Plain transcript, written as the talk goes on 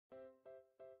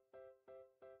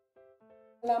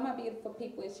Hello my beautiful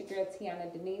people, it's your girl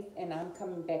Tiana Denise and I'm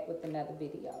coming back with another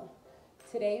video.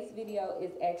 Today's video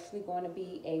is actually going to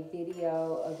be a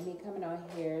video of me coming on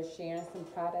here sharing some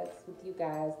products with you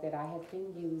guys that I have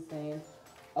been using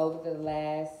over the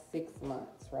last 6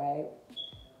 months, right?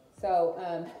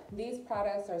 So these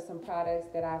products are some products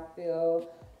that I feel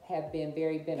have been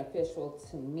very beneficial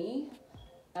to me.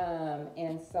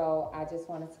 And so I just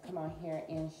wanted to come on here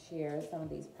and share some of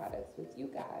these products with you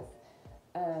guys.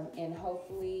 And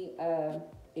hopefully,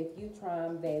 if you try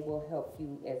them, they will help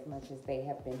you as much as they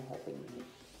have been helping me.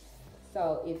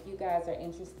 So if you guys are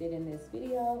interested in this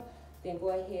video, then go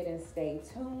ahead and stay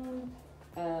tuned.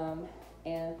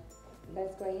 And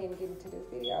let's go ahead and get into this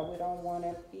video. We don't want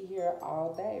to be here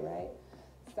all day, right?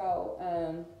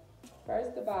 So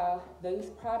first of all, these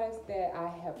products that I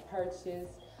have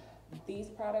purchased, these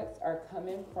products are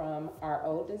coming from our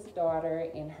oldest daughter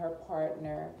and her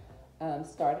partner.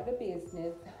 Started a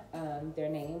business. Their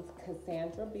names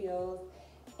Cassandra Bills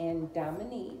and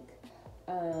Dominique.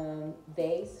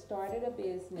 They started a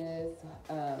business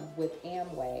with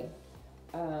Amway,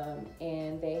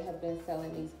 and they have been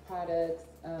selling these products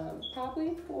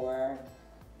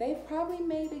they've probably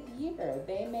made a year.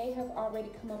 They may have already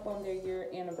come up on their year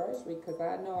anniversary, because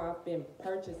I know I've been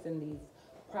purchasing these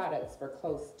products for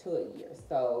close to a year.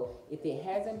 So if it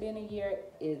hasn't been a year,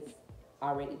 it's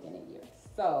already been a year.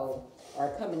 So,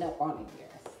 or coming up on a year.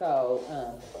 So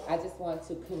I just want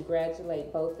to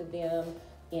congratulate both of them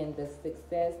in the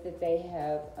success that they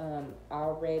have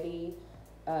already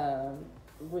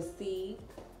received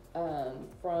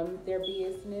from their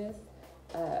business.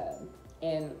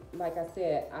 And like I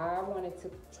said, I wanted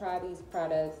to try these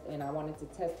products and I wanted to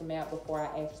test them out before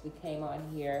I actually came on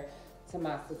here to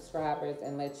my subscribers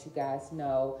and let you guys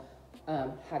know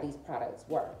how these products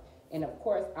work. And of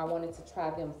course, I wanted to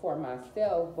try them for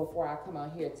myself before I come on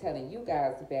here telling you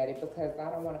guys about it, because I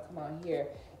don't want to come on here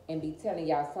and be telling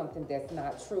y'all something that's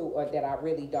not true or that I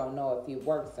really don't know if it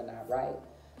works or not, right?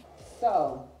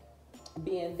 So,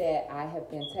 being that I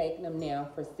have been taking them now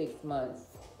for 6 months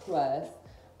plus,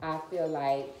 I feel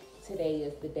like today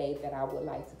is the day that I would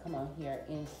like to come on here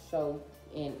and show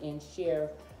and share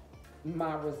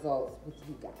my results with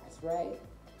you guys, right?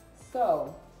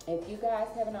 So, if you guys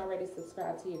haven't already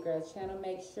subscribed to your girl's channel,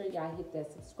 make sure y'all hit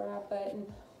that subscribe button.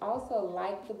 Also,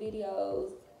 like the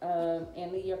videos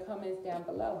and leave your comments down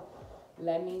below.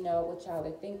 Let me know what y'all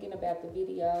are thinking about the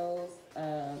videos.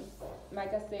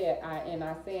 Like I said,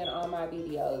 I say in all my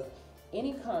videos,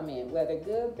 any comment, whether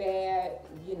good, bad,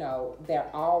 you know, they're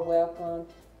all welcome.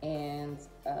 And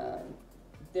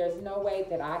there's no way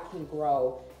that I can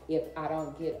grow if I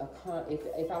don't get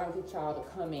if I don't get y'all to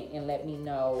comment and let me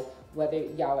know whether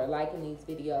y'all are liking these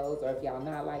videos or if y'all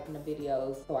not liking the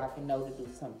videos, so I can know to do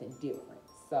something different.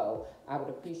 So I would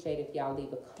appreciate if y'all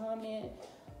leave a comment.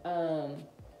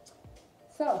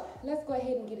 So let's go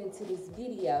ahead and get into this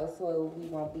video so we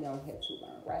won't be on here too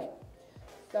long, right?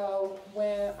 So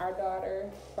when our daughter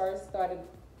first started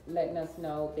letting us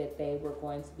know that they were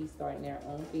going to be starting their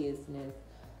own business,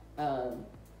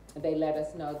 they let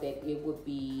us know that it would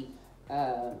be,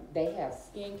 they have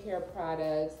skincare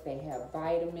products, they have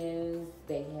vitamins,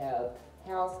 they have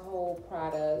household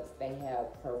products, they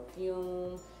have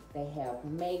perfume, they have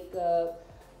makeup.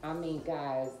 I mean,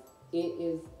 guys, it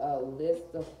is a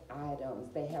list of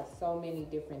items. They have so many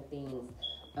different things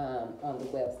on the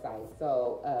website.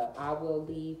 So I will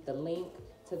leave the link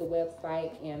to the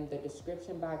website in the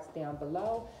description box down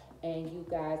below. And you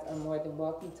guys are more than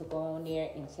welcome to go on there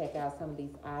and check out some of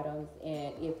these items.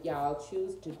 And if y'all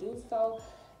choose to do so,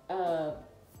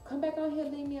 come back on here,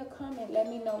 leave me a comment. Let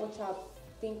me know what y'all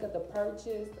think of the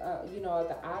purchase, you know,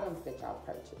 the items that y'all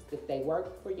purchased. If they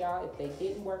worked for y'all, if they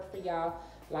didn't work for y'all,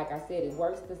 like I said, it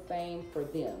works the same for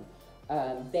them.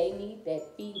 They need that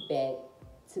feedback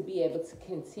to be able to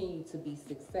continue to be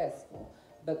successful.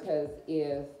 Because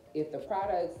if the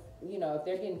products, you know, if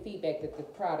they're getting feedback that the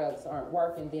products aren't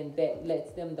working, then that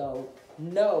lets them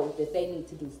know that they need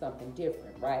to do something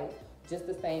different, right? Just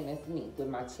the same as me with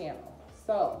my channel.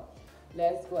 So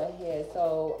let's go ahead.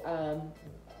 So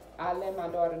I let my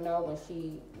daughter know when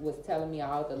she was telling me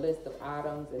all the list of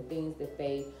items and things that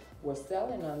they were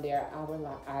selling on there.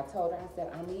 I told her, I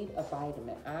said, I need a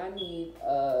vitamin. I need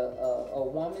a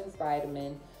woman's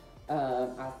vitamin.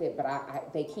 I said,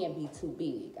 but they can't be too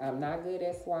big. I'm not good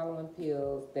at swallowing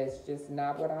pills. That's just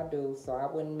not what I do. So I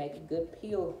wouldn't make a good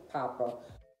pill popper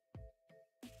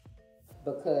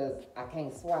because I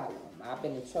can't swallow them. I've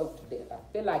been choked to death.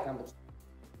 I feel like I'm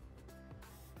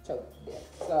choked to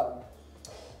death. So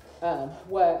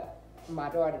what my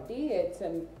daughter did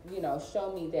to, you know,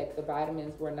 show me that the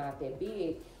vitamins were not that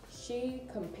big, she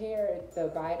compared the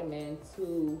vitamin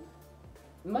to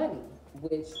money,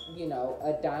 which, you know,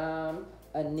 a dime,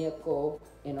 a nickel,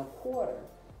 and a quarter.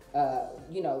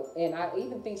 You know, and I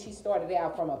even think she started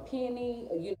out from a penny,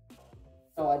 you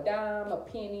know, a dime, a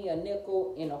penny, a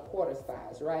nickel, and a quarter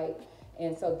size, right?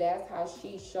 And so that's how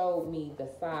she showed me the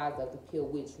size of the pill,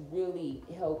 which really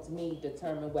helped me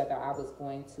determine whether I was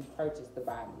going to purchase the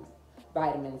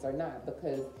vitamins or not.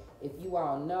 Because if you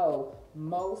all know,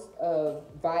 most of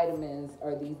vitamins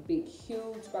are these big,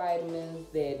 huge vitamins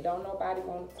that don't nobody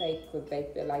want to take because they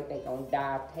feel like they're going to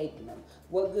die taking them.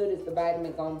 What good is the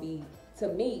vitamin going to be to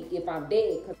me if I'm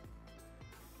dead because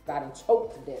I done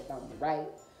choked to death on me, right?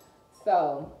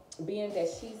 So being that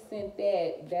she sent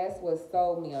that, that's what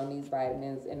sold me on these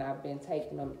vitamins, and I've been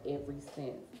taking them ever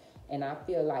since. And I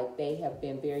feel like they have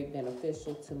been very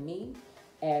beneficial to me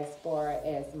as far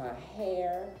as my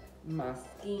hair, my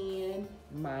skin,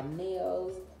 my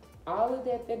nails, all of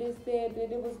that it said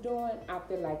that it was doing, I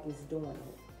feel like it's doing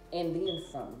it. And then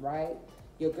some, right?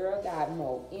 Your girl got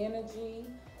more energy.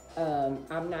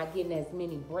 I'm not getting as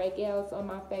many breakouts on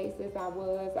my face as I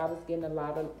was. I was getting a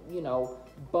lot of, you know,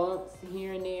 bumps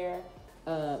here and there.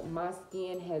 My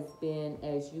skin has been,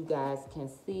 as you guys can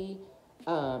see,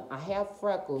 I have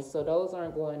freckles, so those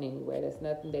aren't going anywhere. That's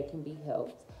nothing that can be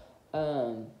helped.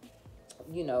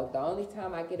 You know, the only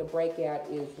time I get a breakout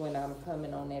is when I'm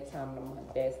coming on that time of the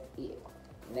month. That's it.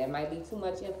 And that might be too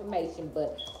much information,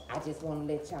 but I just want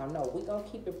to let y'all know. We're going to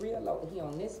keep it real over here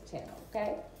on this channel,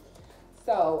 okay?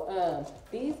 So,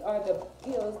 these are the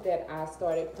pills that I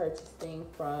started purchasing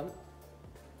from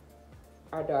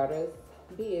our daughter's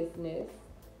business,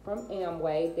 from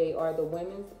Amway. They are the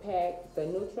women's pack, the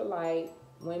Nutrilite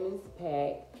women's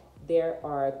pack. There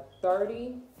are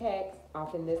 30 packs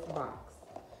off in this box.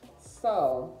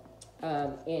 So,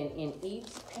 in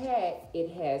each pack,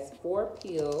 it has 4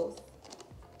 pills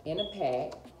in a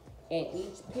pack, and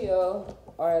each pill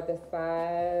are the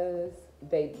size.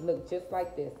 They look just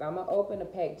like this. I'm going to open the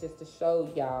pack just to show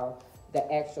y'all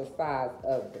the actual size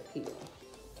of the pill.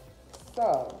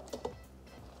 So,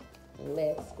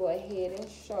 let's go ahead and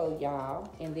show y'all.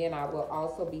 And then I will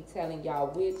also be telling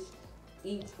y'all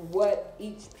what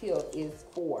each pill is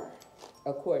for,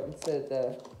 according to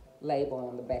the label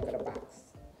on the back of the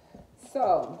box.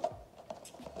 So,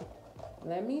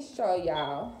 let me show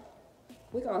y'all.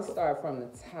 We're going to start from the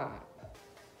top.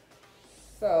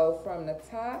 So from the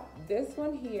top, this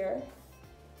one here,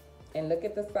 and look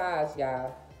at the size,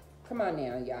 y'all. Come on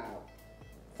now, y'all.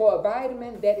 For a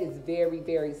vitamin, that is very,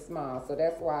 very small. So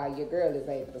that's why your girl is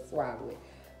able to swallow it.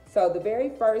 So the very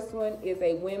first one is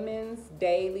a women's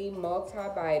daily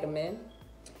multivitamin.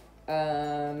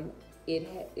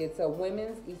 It's a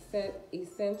women's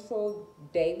essential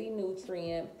daily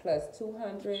nutrient plus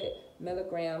 200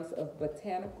 milligrams of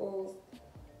botanicals,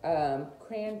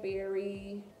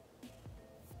 cranberry,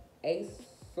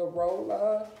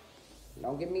 acerola,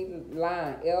 don't get me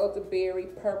lying, elderberry,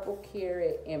 purple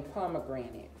carrot, and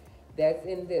pomegranate. That's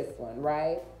in this one,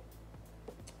 right?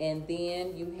 And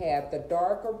then you have the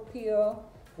darker pill,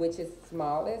 which is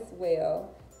small as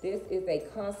well. This is a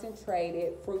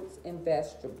concentrated fruits and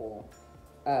vegetable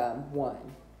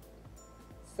one.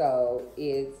 So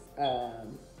it's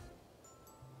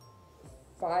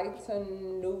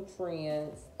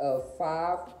phytonutrients of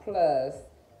 5+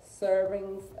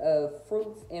 servings of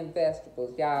fruits and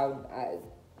vegetables. Y'all,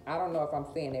 I don't know if I'm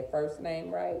saying that first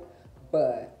name right,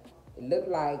 but it looked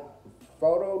like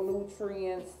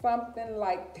phytonutrients, something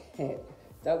like that.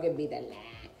 Don't give me the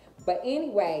lie. But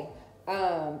anyway,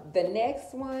 the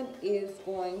next one is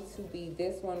going to be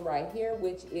this one right here,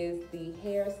 which is the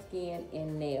hair, skin,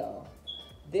 and nail.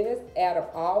 This, out of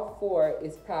all 4,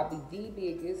 is probably the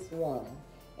biggest one.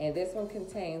 And this one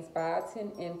contains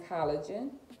biotin and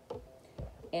collagen.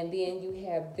 And then you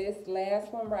have this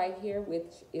last one right here,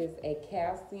 which is a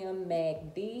calcium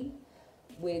mag D,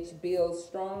 which builds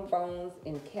strong bones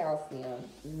in calcium,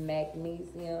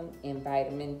 magnesium, and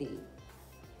vitamin D.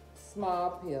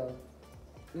 Small pill,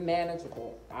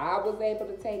 manageable. I was able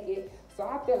to take it, so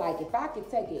I feel like if I could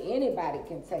take it, anybody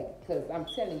can take it. Because I'm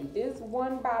telling you, this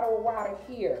one bottle of water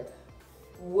here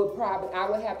would probably, I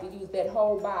would have to use that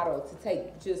whole bottle to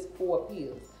take just 4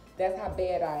 pills. That's how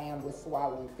bad I am with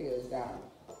swallowing pills, y'all.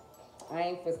 I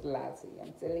ain't for to lie to you.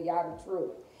 I'm telling y'all the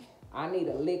truth. I need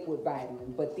a liquid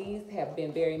vitamin, but these have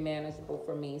been very manageable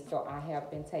for me, so I have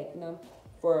been taking them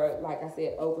for, like I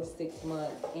said, over 6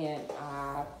 months, and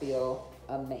I feel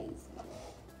amazing.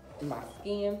 My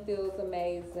skin feels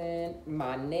amazing.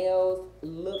 My nails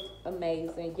look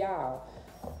amazing. Y'all,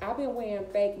 I've been wearing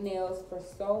fake nails for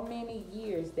so many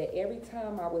years that every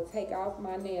time I would take off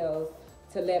my nails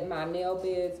to let my nail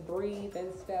beds breathe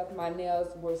and stuff. My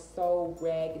nails were so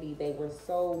raggedy. They were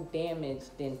so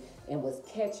damaged and was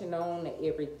catching on to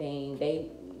everything. They,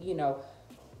 you know,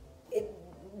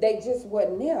 they just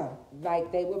wasn't there.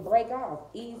 Like, they would break off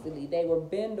easily. They were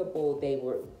bendable. They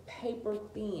were paper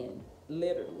thin,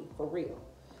 literally, for real.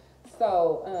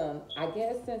 So I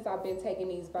guess since I've been taking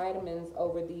these vitamins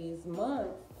over these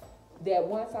months, that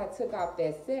once I took off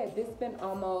that set, this has been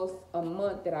almost a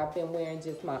month that I've been wearing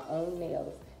just my own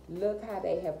nails. Look how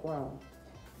they have grown.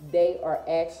 They are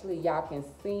actually, y'all can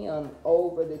see them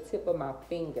over the tip of my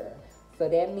finger. So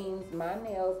that means my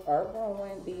nails are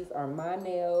growing. These are my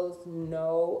nails,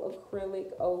 no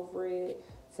acrylic over it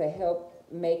to help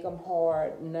make them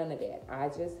hard, none of that. I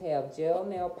just have gel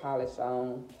nail polish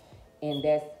on, and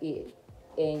that's it.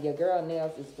 And your girl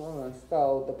nails is growing.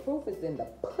 So the proof is in the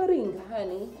pudding,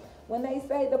 honey. When they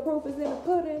say the proof is in the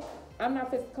pudding, I'm not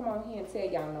supposed to come on here and tell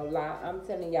y'all no lie. I'm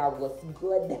telling y'all what's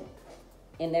good.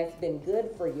 And that's been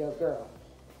good for your girl.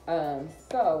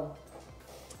 So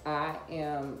I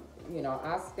am, you know,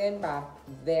 I stand by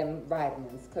them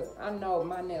vitamins, because I know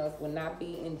my nails would not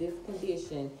be in this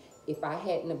condition if I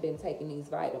hadn't have been taking these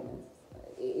vitamins.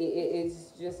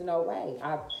 It's just no way.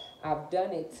 I've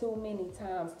done it too many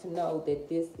times to know that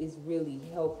this is really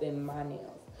helping my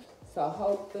nails. So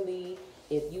hopefully,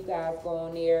 if you guys go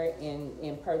on there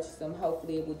and purchase them,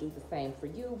 hopefully it will do the same for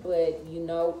you. But you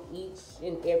know, each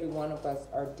and every one of us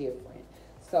are different.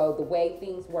 So the way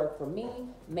things work for me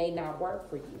may not work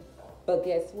for you. But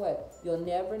guess what? You'll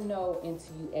never know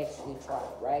until you actually try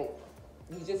it, right?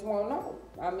 You just won't know.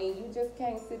 I mean, you just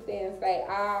can't sit there and say,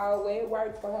 oh, well, it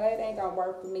worked for her, it ain't gonna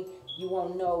work for me. You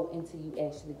won't know until you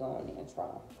actually go on there and try.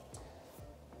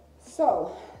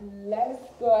 So let's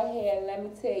go ahead. Let me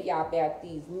tell y'all about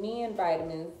these men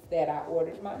vitamins that I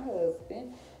ordered my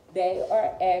husband. They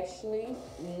are actually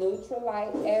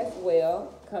Nutrilite as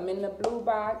well. Come in the blue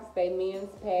box. They men's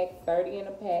pack, 30 in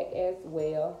a pack as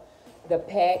well. The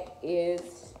pack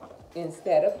is,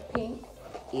 instead of pink,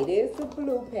 it is a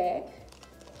blue pack,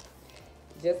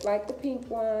 just like the pink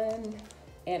one.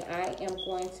 And I am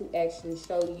going to actually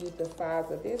show you the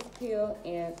size of this pill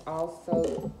and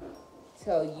also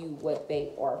tell you what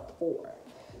they are for.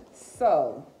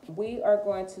 So we are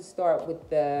going to start with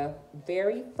the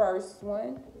very first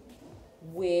one,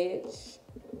 which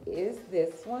is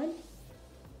this one.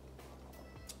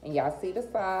 And y'all see the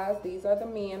size. These are the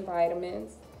men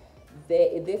vitamins.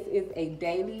 This is a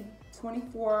daily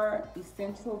 24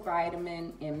 essential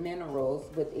vitamin and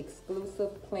minerals with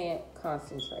exclusive plant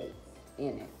concentrates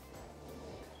in it.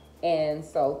 And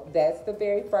so that's the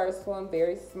very first one,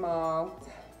 very small.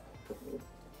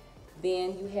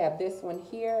 Then you have this one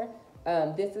here.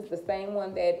 This is the same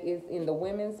one that is in the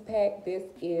women's pack. This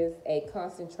is a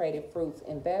concentrated fruits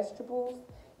and vegetables.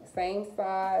 Same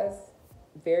size,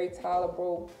 very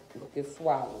tolerable. You can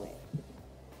swallow it.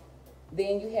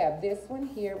 Then you have this one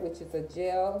here, which is a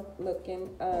gel-looking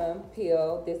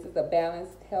pill. This is a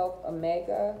Balanced Health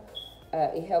Omega.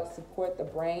 It helps support the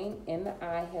brain and the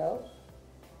eye health.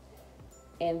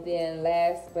 And then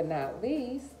last but not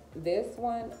least, this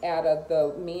one out of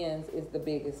the men's is the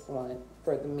biggest one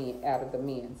for the men, out of the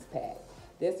men's pack.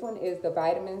 This one is the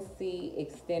Vitamin C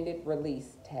Extended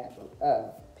Release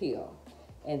pill.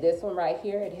 And this one right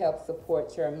here, it helps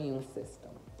support your immune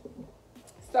system.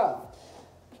 So,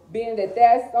 being that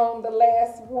that's on the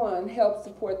last one, help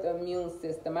support the immune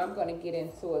system, I'm going to get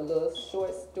into a little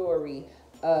short story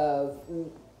of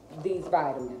these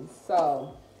vitamins.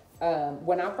 So,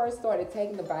 when I first started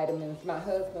taking the vitamins, my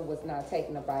husband was not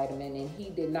taking a vitamin, and he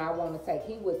did not want to take,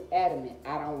 he was adamant,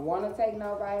 I don't want to take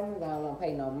no vitamins, I don't want to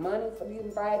pay no money for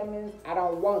these vitamins, I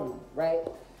don't want them, right?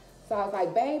 So I was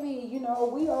like, baby, you know,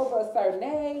 we over a certain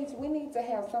age, we need to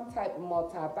have some type of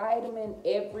multivitamin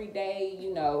every day,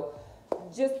 you know,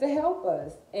 just to help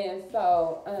us. And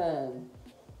so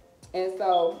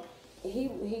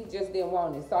he just didn't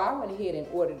want it. So I went ahead and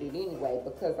ordered it anyway,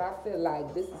 because I feel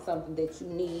like this is something that you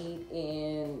need,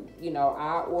 and, you know,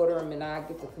 I order them and I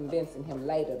get to convincing him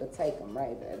later to take them,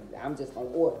 right? I'm just going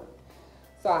to order them.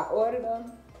 So I ordered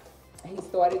them. He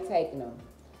started taking them.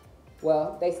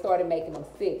 Well, they started making him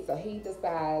sick. So he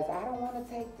decides, I don't want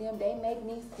to take them. They make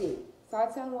me sick. So I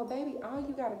tell him, well, baby, all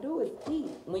you got to do is eat.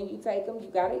 When you take them, you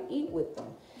got to eat with them,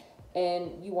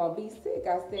 and you won't be sick.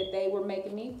 I said they were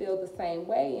making me feel the same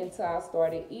way until I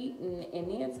started eating and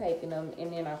then taking them,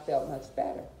 and then I felt much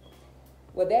better.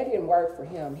 Well, that didn't work for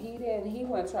him. He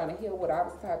wasn't trying to hear what I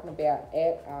was talking about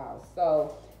at all.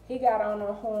 So he got on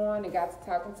a horn and got to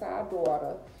talking to our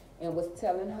daughter and was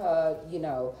telling her, you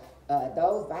know,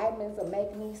 those vitamins are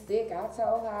making me sick. I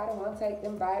told her I don't want to take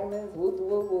them vitamins, woo,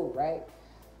 woo, woo, right?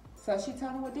 So she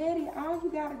told him, well, Daddy, all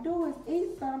you got to do is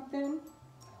eat something.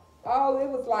 Oh, it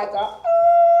was like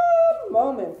a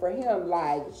moment for him.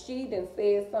 Like, she done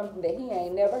said something that he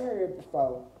ain't never heard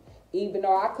before. Even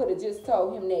though I could have just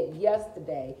told him that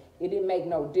yesterday, it didn't make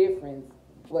no difference.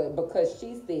 But because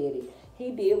she said it,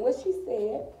 he did what she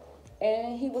said,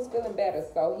 and he was feeling better.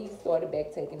 So he started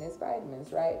back taking his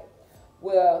vitamins, right?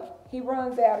 Well, he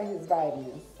runs out of his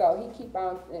vitamins. So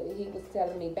he was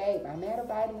telling me, babe, I'm out of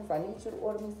vitamins. I need you to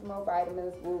order me some more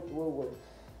vitamins. Woo, woo, woo.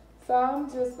 So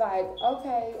I'm just like,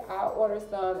 okay, I'll order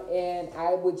some, and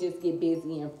I would just get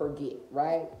busy and forget,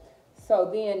 right?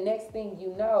 So then next thing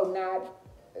you know,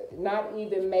 not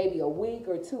even maybe a week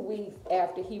or 2 weeks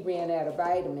after he ran out of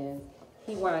vitamins,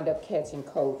 he wound up catching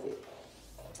COVID.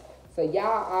 So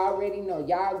y'all already know,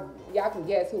 y'all can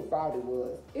guess whose fault it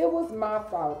was. It was my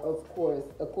fault, of course,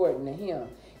 according to him.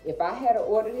 If I had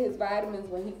ordered his vitamins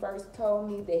when he first told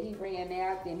me that he ran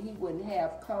out, then he wouldn't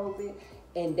have COVID.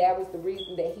 And that was the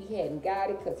reason that he hadn't got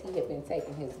it, because he had been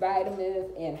taking his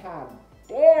vitamins. And how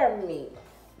dare me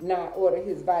not order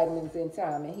his vitamins in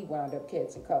time, and he wound up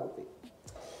catching COVID.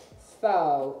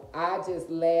 So I just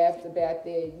laughed about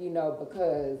that,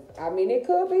 because, I mean, it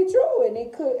could be true, and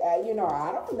it could, I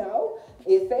don't know.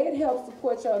 It said it helps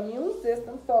support your immune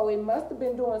system, so it must have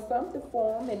been doing something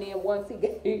for him. And then once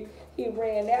he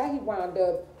ran out, he wound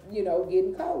up,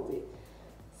 getting COVID.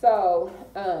 So,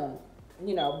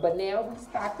 but now we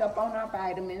stocked up on our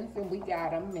vitamins, and we got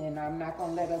them, and I'm not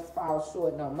going to let us fall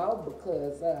short no more,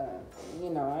 because, I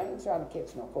ain't trying to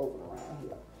catch no COVID around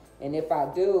here. And if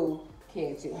I do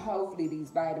catch it, hopefully these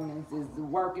vitamins is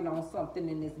working on something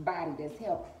in this body that's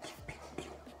helping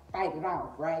fight it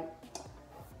off, right?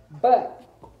 But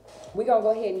we're going to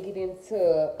go ahead and get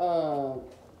into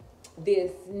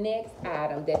this next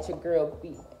item that your girl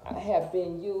have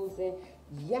been using.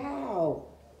 Y'all,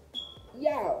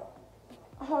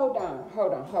 hold on.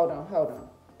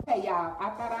 Hey, y'all,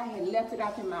 I thought I had left it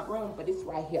out in my room, but it's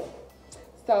right here.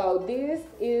 So this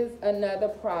is another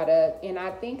product, and I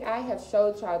think I have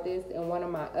showed y'all this in one of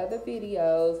my other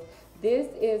videos. This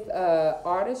is a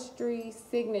Artistry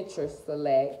Signature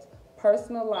Select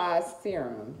Personalized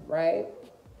Serum, right?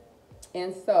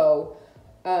 And so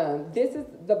this is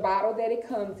the bottle that it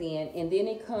comes in, and then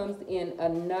it comes in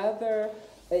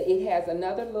it has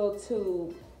another little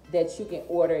tube that you can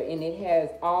order, and it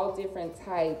has all different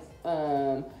types.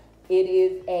 It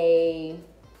is a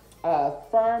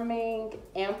firming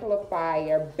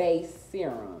amplifier based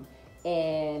serum,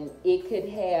 and it could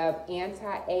have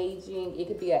anti-aging. It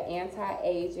could be an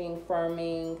anti-aging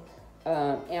firming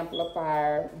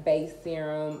amplifier based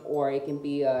serum, or it can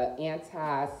be a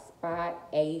anti-spot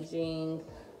aging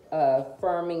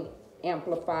firming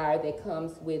amplifier that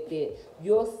comes with it.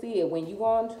 You'll see it when you go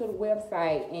onto the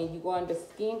website and you go into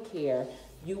skincare.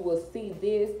 You will see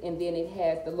this, and then it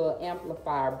has the little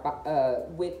amplifier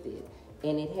with it.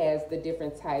 And it has the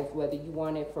different types, whether you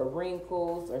want it for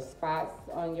wrinkles or spots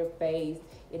on your face.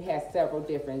 It has several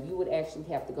different. You would actually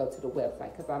have to go to the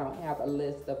website, because I don't have a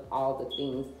list of all the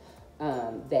things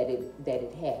that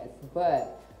it has.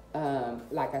 But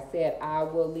like I said, I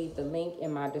will leave the link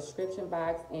in my description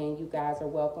box, and you guys are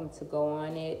welcome to go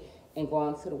on it and go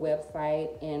onto the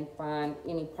website and find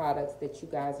any products that you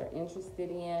guys are interested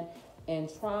in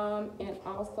and try them, and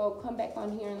also come back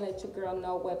on here and let your girl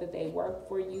know whether they work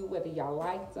for you, whether y'all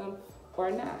liked them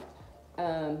or not.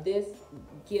 This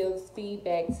gives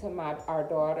feedback to our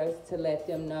daughters to let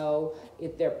them know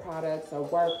if their products are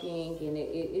working, and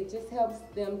it just helps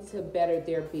them to better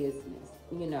their business,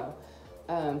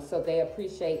 so they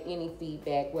appreciate any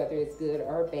feedback, whether it's good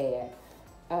or bad.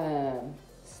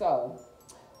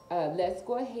 Let's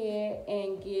go ahead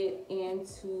and get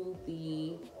into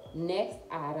the next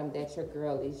item that your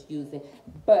girl is using.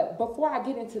 But before I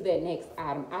get into that next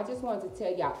item, I just wanted to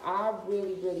tell y'all, I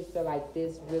really feel like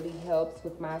this really helps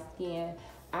with my skin.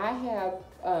 I have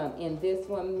in this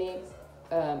one mixed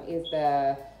is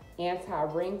the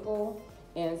anti-wrinkle.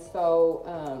 And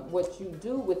so what you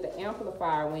do with the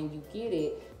amplifier when you get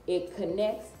it, it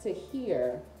connects to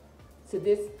here, to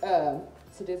this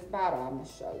bottle. I'm gonna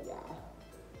show y'all.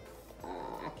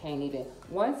 I can't even,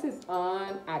 once it's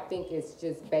on, I think it's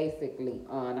just basically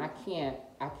on. I can't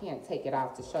take it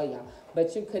off to show y'all.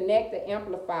 But you connect the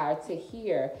amplifier to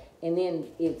here, and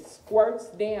then it squirts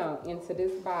down into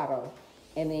this bottle,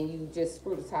 and then you just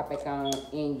screw the top back on,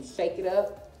 and you shake it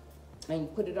up, and you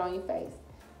put it on your face.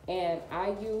 And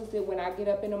I use it when I get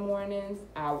up in the mornings.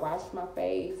 I wash my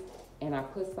face, and I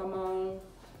put some on.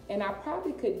 And I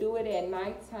probably could do it at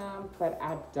nighttime, but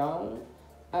I don't.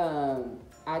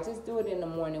 I just do it in the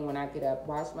morning when I get up,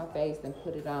 wash my face and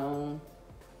put it on.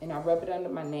 And I rub it under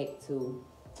my neck too.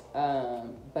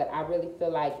 But I really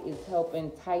feel like it's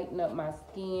helping tighten up my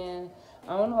skin.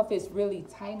 I don't know if it's really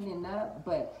tightening up,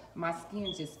 but my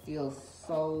skin just feels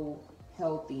so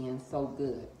healthy and so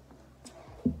good.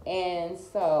 And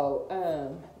so,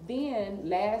 then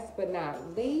last but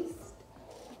not least,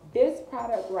 this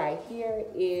product right here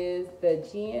is the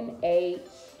G&H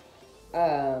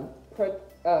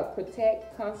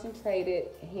Protect Concentrated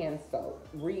Hand Soap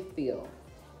Refill.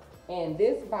 And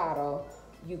this bottle,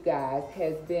 you guys,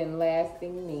 has been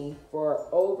lasting me for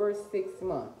over 6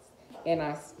 months. And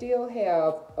I still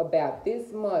have about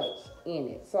this much in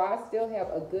it. So I still have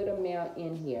a good amount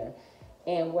in here.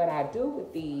 And what I do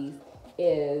with these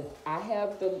is I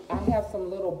have some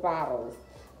little bottles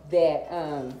that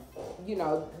you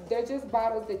know, they're just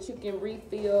bottles that you can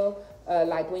refill.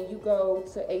 Like when you go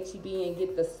to H-E-B and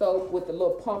get the soap with the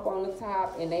little pump on the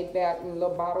top, and they got in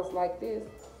little bottles like this,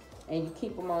 and you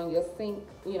keep them on your sink,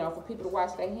 you know, for people to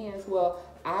wash their hands. Well,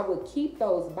 I would keep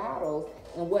those bottles,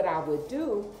 and what I would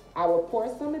do, I would pour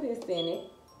some of this in it,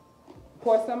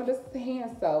 pour some of this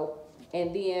hand soap,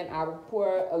 and then I would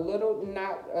pour a little,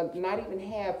 not even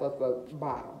half of a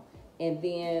bottle, and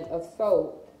then of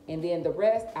soap, and then the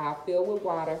rest I fill with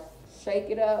water, shake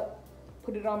it up,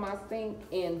 put it on my sink,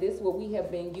 and this is what we have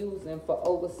been using for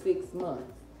over 6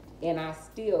 months, and I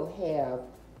still have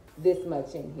this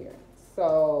much in here.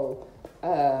 So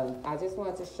I just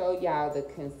wanted to show y'all the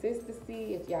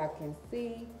consistency. If y'all can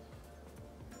see,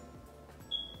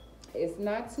 it's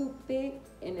not too thick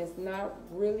and it's not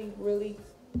really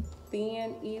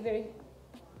thin either.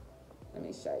 Let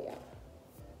me show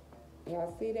y'all.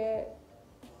 Y'all see that?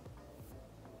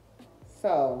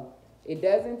 So it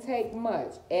doesn't take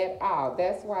much at all.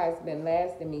 That's why it's been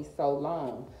lasting me so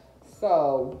long.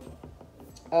 So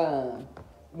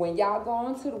when y'all go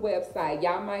onto the website,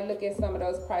 y'all might look at some of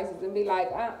those prices and be like,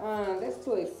 that's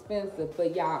too expensive.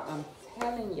 But y'all, I'm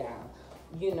telling y'all,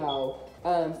 you know,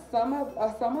 some of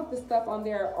the stuff on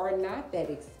there are not that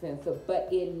expensive, but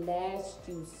it lasts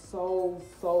you so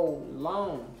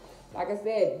long. Like I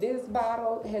said, this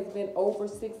bottle has been over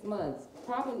 6 months,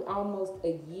 probably almost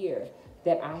a year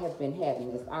that I have been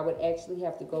having this. I would actually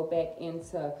have to go back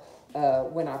into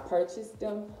when I purchased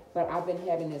them, but I've been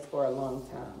having this for a long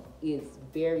time. It's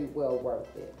very well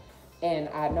worth it. And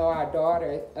I know our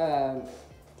daughter,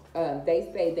 they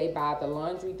say they buy the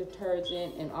laundry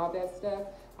detergent and all that stuff.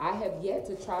 I have yet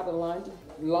to try the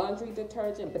laundry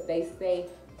detergent, but they say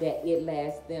that it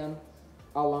lasts them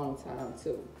a long time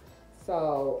too.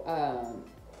 So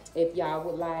if y'all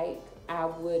would like, I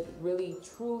would really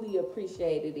truly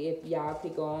appreciate it if y'all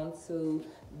could go on to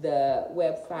the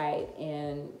website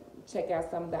and check out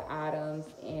some of the items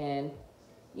and,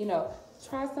 you know,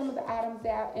 try some of the items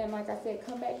out. And like I said,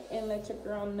 come back and let your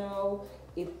girl know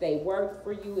if they worked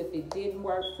for you, if it didn't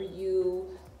work for you.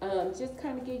 Just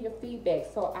kind of give your feedback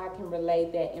so I can relay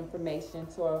that information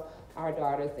to our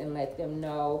daughters and let them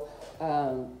know,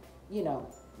 you know,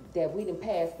 that we done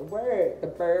passed the word. The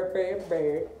bird.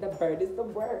 The bird is the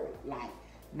word. Like,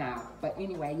 nah. But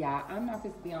anyway, y'all, I'm not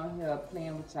supposed to be on here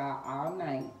playing with y'all all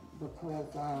night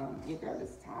because your girl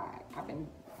is tired.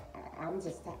 I'm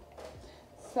just tired.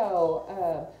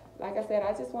 So, like I said,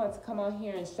 I just wanted to come on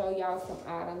here and show y'all some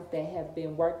items that have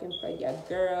been working for your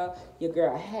girl. Your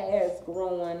girl has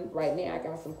grown. Right now, I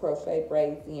got some crochet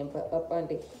braids in, but up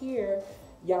under here,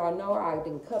 y'all know I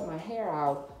didn't cut my hair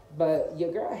off. But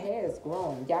your girl has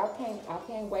grown. I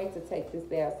can't wait to take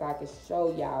this out so I can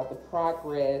show y'all the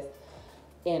progress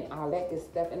and all that good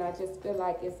stuff. And I just feel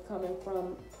like it's coming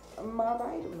from my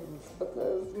vitamins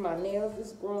because my nails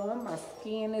is growing, my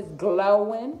skin is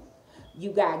glowing.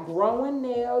 You got growing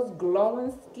nails,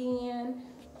 glowing skin,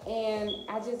 and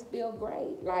I just feel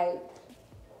great, like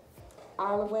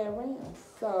all the way around.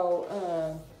 So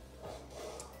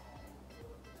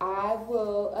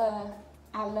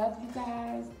I love you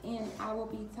guys, and I will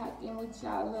be talking with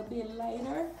y'all a little bit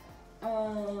later.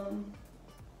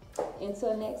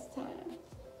 Until next time.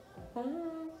 Bye.